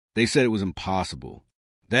They said it was impossible.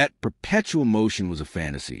 That perpetual motion was a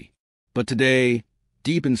fantasy. But today,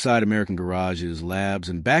 deep inside American garages, labs,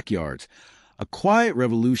 and backyards, a quiet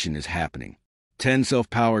revolution is happening. 10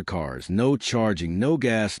 self-powered cars, no charging, no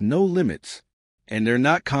gas, no limits. And they're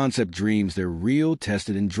not concept dreams, they're real,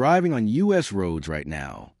 tested, and driving on U.S. roads right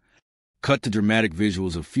now. Cut to dramatic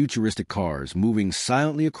visuals of futuristic cars moving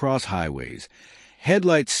silently across highways,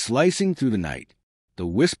 headlights slicing through the night. The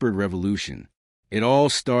whispered revolution. It all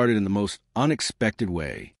started in the most unexpected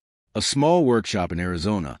way. A small workshop in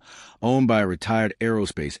Arizona, owned by a retired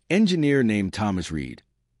aerospace engineer named Thomas Reed,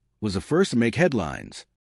 was the first to make headlines.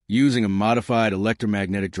 Using a modified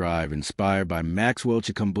electromagnetic drive inspired by Maxwell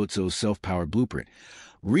Chikumbutso's self-powered blueprint,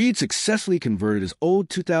 Reed successfully converted his old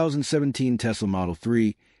 2017 Tesla Model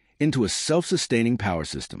 3 into a self-sustaining power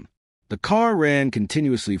system. The car ran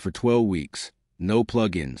continuously for 12 weeks. No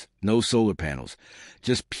plug-ins, no solar panels,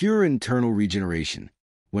 just pure internal regeneration.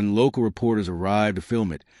 When local reporters arrived to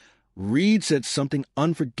film it, Reed said something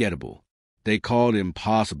unforgettable. They called it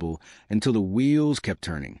impossible until the wheels kept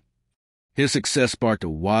turning. His success sparked a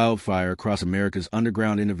wildfire across America's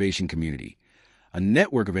underground innovation community, a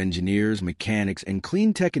network of engineers, mechanics, and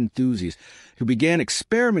clean tech enthusiasts who began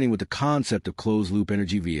experimenting with the concept of closed-loop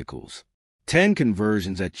energy vehicles. 10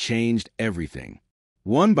 conversions that changed everything.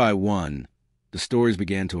 One by one, the stories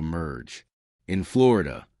began to emerge. In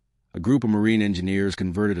Florida, a group of marine engineers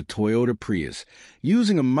converted a Toyota Prius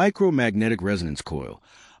using a micromagnetic resonance coil,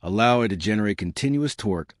 allowing it to generate continuous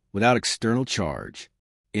torque without external charge.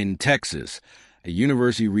 In Texas, a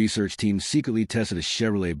university research team secretly tested a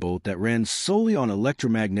Chevrolet Bolt that ran solely on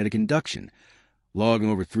electromagnetic induction, logging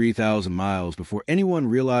over 3,000 miles before anyone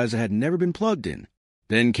realized it had never been plugged in.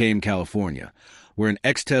 Then came California, where an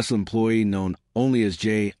ex-Tesla employee known only as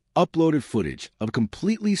Jay uploaded footage of a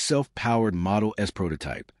completely self-powered Model S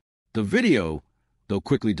prototype. The video, though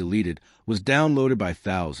quickly deleted, was downloaded by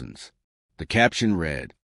thousands. The caption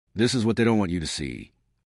read, "This is what they don't want you to see.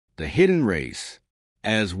 The hidden race."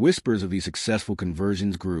 As whispers of these successful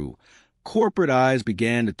conversions grew, corporate eyes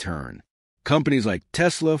began to turn. Companies like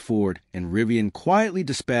Tesla, Ford, and Rivian quietly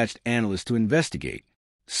dispatched analysts to investigate.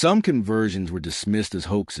 Some conversions were dismissed as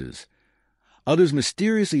hoaxes. Others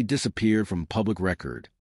mysteriously disappeared from public record.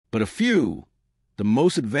 But a few, the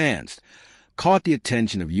most advanced, caught the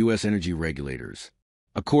attention of U.S. energy regulators.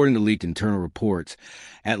 According to leaked internal reports,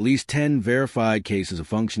 at least 10 verified cases of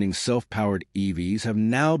functioning self-powered EVs have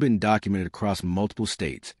now been documented across multiple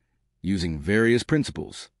states, using various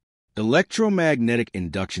principles: electromagnetic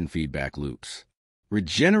induction feedback loops,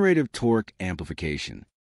 regenerative torque amplification,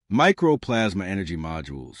 microplasma energy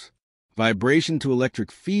modules,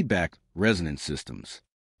 vibration-to-electric feedback resonance systems,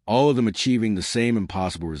 all of them achieving the same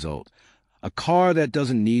impossible result: a car that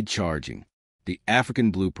doesn't need charging, the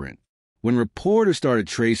African blueprint. When reporters started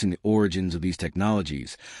tracing the origins of these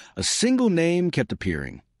technologies, a single name kept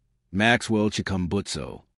appearing: Maxwell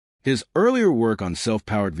Chikumbutso. His earlier work on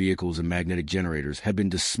self-powered vehicles and magnetic generators had been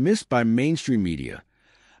dismissed by mainstream media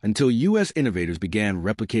until U.S. innovators began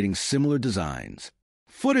replicating similar designs.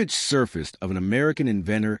 Footage surfaced of an American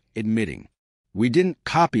inventor admitting, "We didn't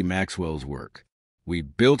copy Maxwell's work. We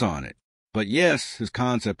built on it." But yes, his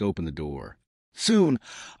concept opened the door. Soon,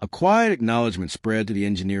 a quiet acknowledgement spread to the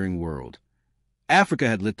engineering world. Africa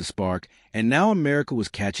had lit the spark, and now America was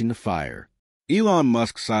catching the fire. Elon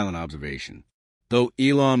Musk's silent observation. Though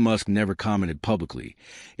Elon Musk never commented publicly,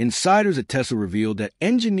 insiders at Tesla revealed that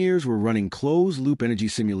engineers were running closed-loop energy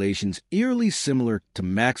simulations eerily similar to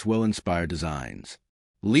Maxwell-inspired designs.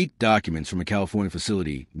 Leaked documents from a California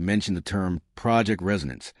facility mention the term Project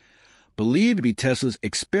Resonance, believed to be Tesla's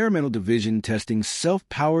experimental division testing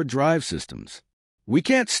self-powered drive systems. "We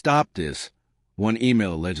can't stop this," one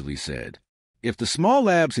email allegedly said. "If the small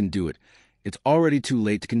labs can do it, it's already too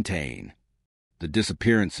late to contain." The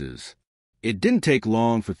disappearances. It didn't take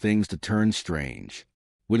long for things to turn strange.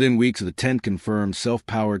 Within weeks of the 10th confirmed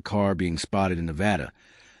self-powered car being spotted in Nevada,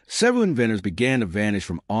 several inventors began to vanish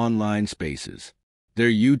from online spaces.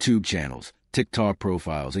 Their YouTube channels, TikTok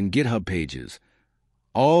profiles, and GitHub pages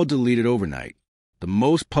all deleted overnight. The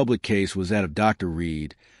most public case was that of Dr.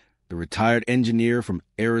 Reed, the retired engineer from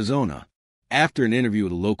Arizona. After an interview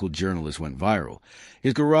with a local journalist went viral,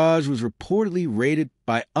 his garage was reportedly raided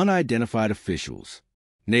by unidentified officials.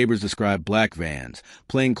 Neighbors described black vans,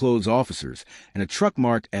 plainclothes officers, and a truck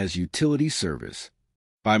marked as utility service.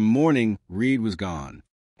 By morning, Reed was gone.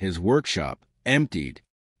 His workshop emptied.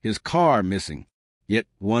 His car missing. Yet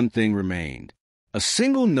one thing remained. A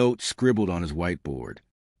single note scribbled on his whiteboard.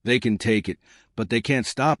 "They can take it, but they can't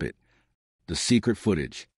stop it." The secret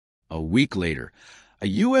footage. A week later, A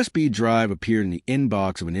USB drive appeared in the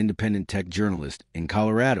inbox of an independent tech journalist in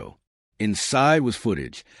Colorado. Inside was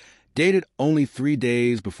footage, dated only 3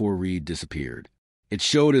 days before Reed disappeared. It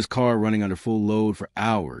showed his car running under full load for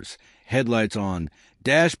hours, headlights on,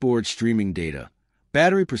 dashboard streaming data,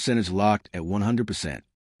 battery percentage locked at 100%.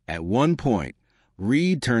 At one point,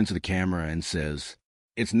 Reed turns to the camera and says,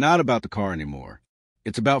 "It's not about the car anymore.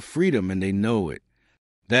 It's about freedom, and they know it."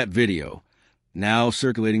 That video, now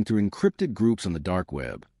circulating through encrypted groups on the dark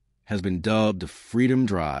web, has been dubbed the Freedom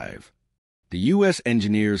Drive. The U.S.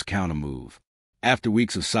 engineers countermove. After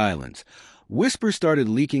weeks of silence, whispers started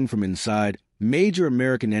leaking from inside major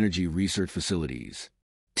American energy research facilities.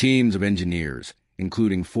 Teams of engineers,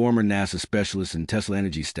 including former NASA specialists and Tesla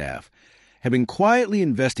Energy staff, have been quietly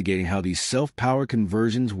investigating how these self-powered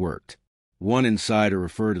conversions worked. One insider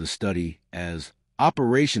referred to the study as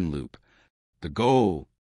Operation Loop. The goal: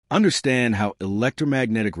 understand how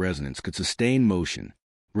electromagnetic resonance could sustain motion,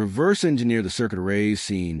 reverse engineer the circuit arrays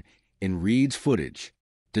seen in Reed's footage,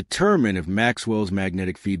 determine if Maxwell's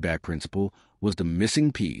magnetic feedback principle was the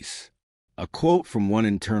missing piece. A quote from one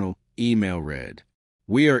internal email read,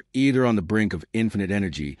 "We are either on the brink of infinite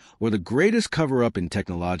energy or the greatest cover-up in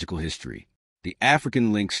technological history." The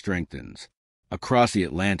African link strengthens. Across the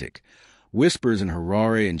Atlantic, whispers in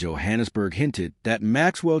Harare and Johannesburg hinted that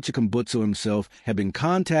Maxwell Chikumbutso himself had been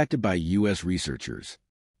contacted by U.S. researchers.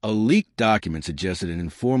 A leaked document suggested an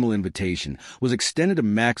informal invitation was extended to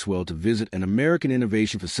Maxwell to visit an American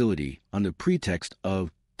innovation facility under pretext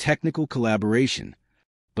of technical collaboration.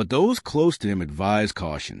 But those close to him advised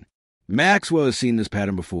caution. "Maxwell has seen this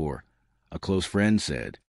pattern before," a close friend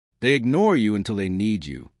said. "They ignore you until they need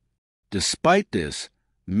you." Despite this,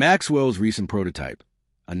 Maxwell's recent prototype,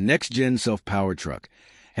 a next-gen self-powered truck,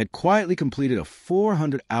 had quietly completed a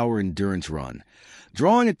 400-hour endurance run,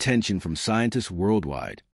 drawing attention from scientists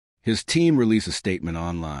worldwide. His team released a statement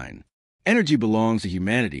online. "Energy belongs to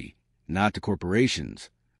humanity, not to corporations."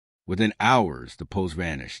 Within hours, the post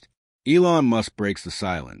vanished. Elon Musk breaks the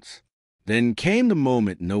silence. Then came the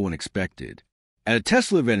moment no one expected. At a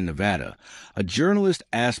Tesla event in Nevada, a journalist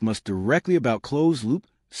asked Musk directly about closed-loop,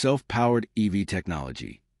 self-powered EV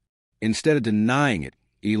technology. Instead of denying it,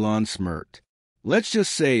 Elon smirked. "Let's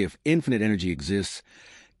just say if infinite energy exists,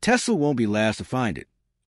 Tesla won't be last to find it."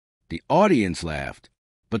 The audience laughed,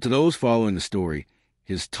 but to those following the story,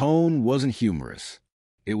 his tone wasn't humorous.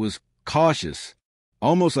 It was cautious,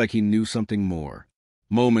 almost like he knew something more.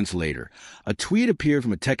 Moments later, a tweet appeared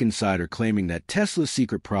from a tech insider claiming that Tesla's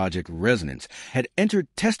secret project, Resonance, had entered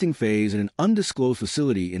testing phase at an undisclosed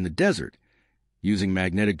facility in the desert, using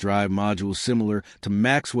magnetic drive modules similar to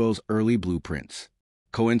Maxwell's early blueprints.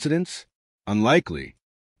 Coincidence? Unlikely.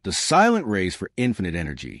 The silent race for infinite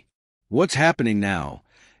energy. What's happening now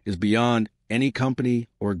is beyond any company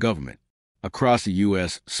or government. Across the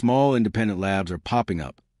U.S., small independent labs are popping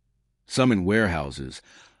up, some in warehouses,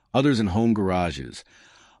 others in home garages,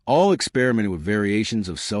 all experimenting with variations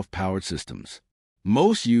of self-powered systems.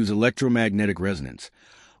 Most use electromagnetic resonance,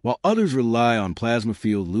 while others rely on plasma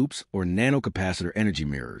field loops or nanocapacitor energy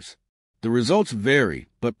mirrors. The results vary,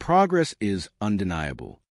 but progress is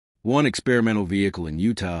undeniable. One experimental vehicle in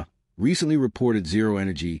Utah recently reported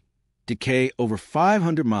zero-energy decay over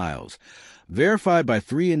 500 miles, verified by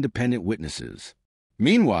 3 independent witnesses.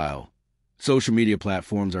 Meanwhile, social media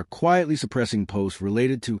platforms are quietly suppressing posts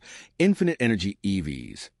related to infinite energy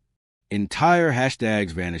EVs. Entire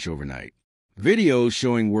hashtags vanish overnight. Videos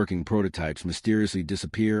showing working prototypes mysteriously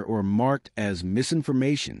disappear or are marked as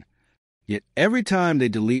misinformation. Yet every time they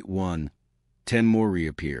delete one, 10 more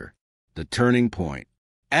reappear. The turning point.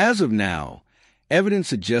 As of now, evidence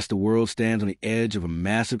suggests the world stands on the edge of a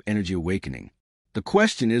massive energy awakening. The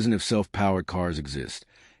question isn't if self-powered cars exist.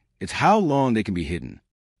 It's how long they can be hidden.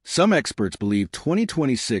 Some experts believe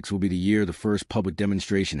 2026 will be the year the first public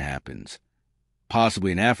demonstration happens,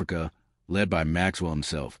 possibly in Africa, led by Maxwell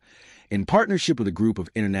himself, in partnership with a group of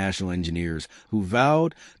international engineers who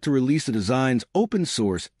vowed to release the designs open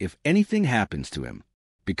source if anything happens to him.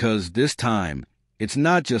 Because this time, it's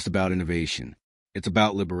not just about innovation, it's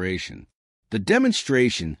about liberation. The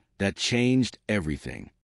demonstration that changed everything.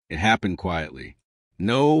 It happened quietly.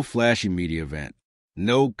 No flashy media event,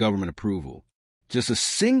 no government approval. Just a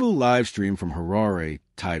single live stream from Harare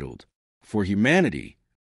titled, "For Humanity."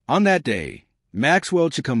 On that day, Maxwell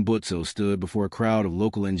Chikumbutso stood before a crowd of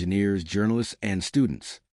local engineers, journalists, and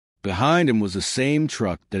students. Behind him was the same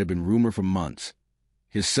truck that had been rumored for months,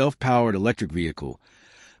 his self-powered electric vehicle,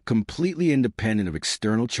 completely independent of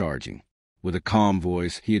external charging. With a calm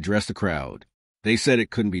voice, he addressed the crowd. They said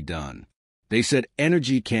it couldn't be done. They said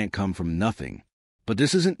energy can't come from nothing. But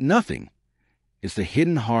this isn't nothing. It's the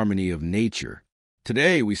hidden harmony of nature.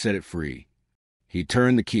 Today we set it free. He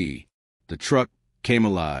turned the key. The truck came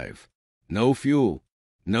alive. No fuel,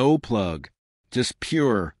 no plug, just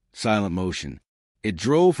pure, silent motion. It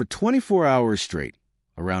drove for 24 hours straight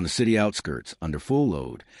around the city outskirts under full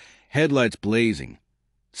load, headlights blazing,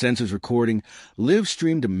 sensors recording, live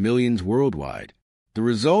streamed to millions worldwide. The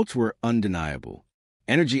results were undeniable.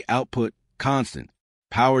 Energy output constant,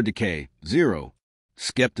 power decay zero,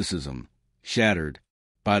 skepticism shattered.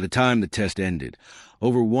 By the time the test ended,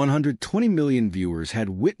 over 120 million viewers had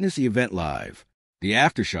witnessed the event live. The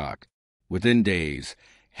aftershock. Within days,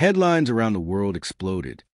 headlines around the world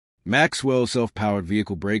exploded. Maxwell's self-powered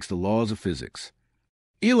vehicle breaks the laws of physics.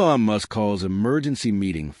 Elon Musk calls emergency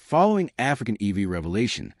meeting following African EV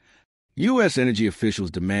revelation. U.S. energy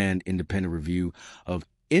officials demand independent review of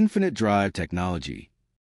infinite drive technology.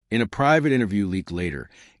 In a private interview leaked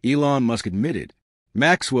later, Elon Musk admitted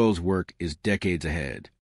Maxwell's work is decades ahead.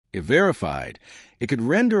 If verified, it could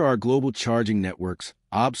render our global charging networks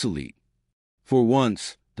obsolete. For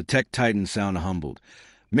once, the tech titans sound humbled,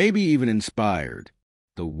 maybe even inspired.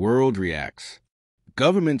 The world reacts.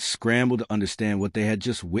 Governments scramble to understand what they had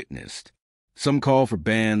just witnessed. Some call for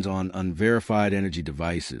bans on unverified energy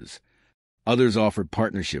devices. Others offered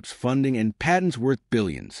partnerships, funding, and patents worth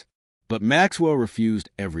billions. But Maxwell refused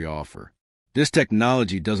every offer. This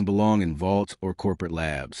technology doesn't belong in vaults or corporate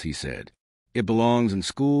labs, he said. It belongs in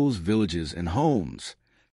schools, villages, and homes.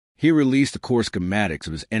 He released the core schematics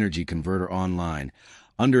of his energy converter online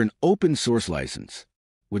under an open-source license.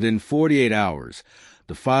 Within 48 hours,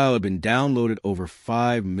 the file had been downloaded over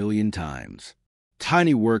 5 million times.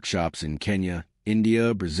 Tiny workshops in Kenya,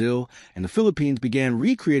 India, Brazil, and the Philippines began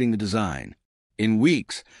recreating the design. In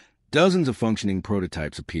weeks, dozens of functioning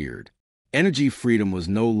prototypes appeared. Energy freedom was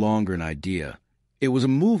no longer an idea. It was a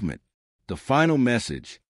movement. The final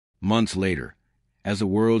message. Months later, as the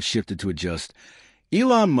world shifted to adjust,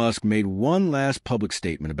 Elon Musk made one last public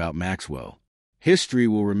statement about Maxwell. History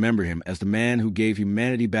will remember him as the man who gave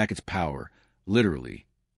humanity back its power, literally.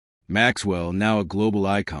 Maxwell, now a global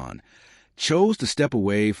icon, chose to step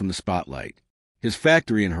away from the spotlight. His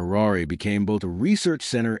factory in Harare became both a research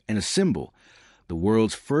center and a symbol, the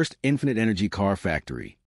world's first infinite energy car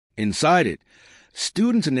factory. Inside it,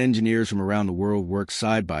 students and engineers from around the world worked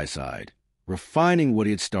side by side, refining what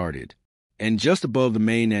he had started. And just above the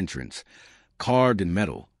main entrance, carved in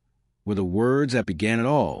metal, were the words that began it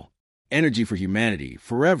all: energy for humanity,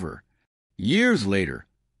 forever. Years later,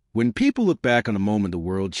 when people look back on the moment the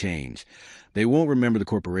world changed, they won't remember the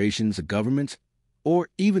corporations, the governments, or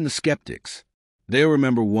even the skeptics. They'll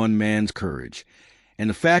remember one man's courage and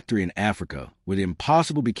the factory in Africa where the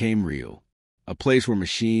impossible became real. A place where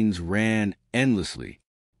machines ran endlessly,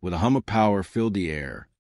 where the hum of power filled the air,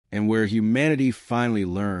 and where humanity finally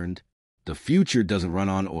learned the future doesn't run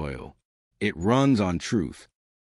on oil. It runs on truth.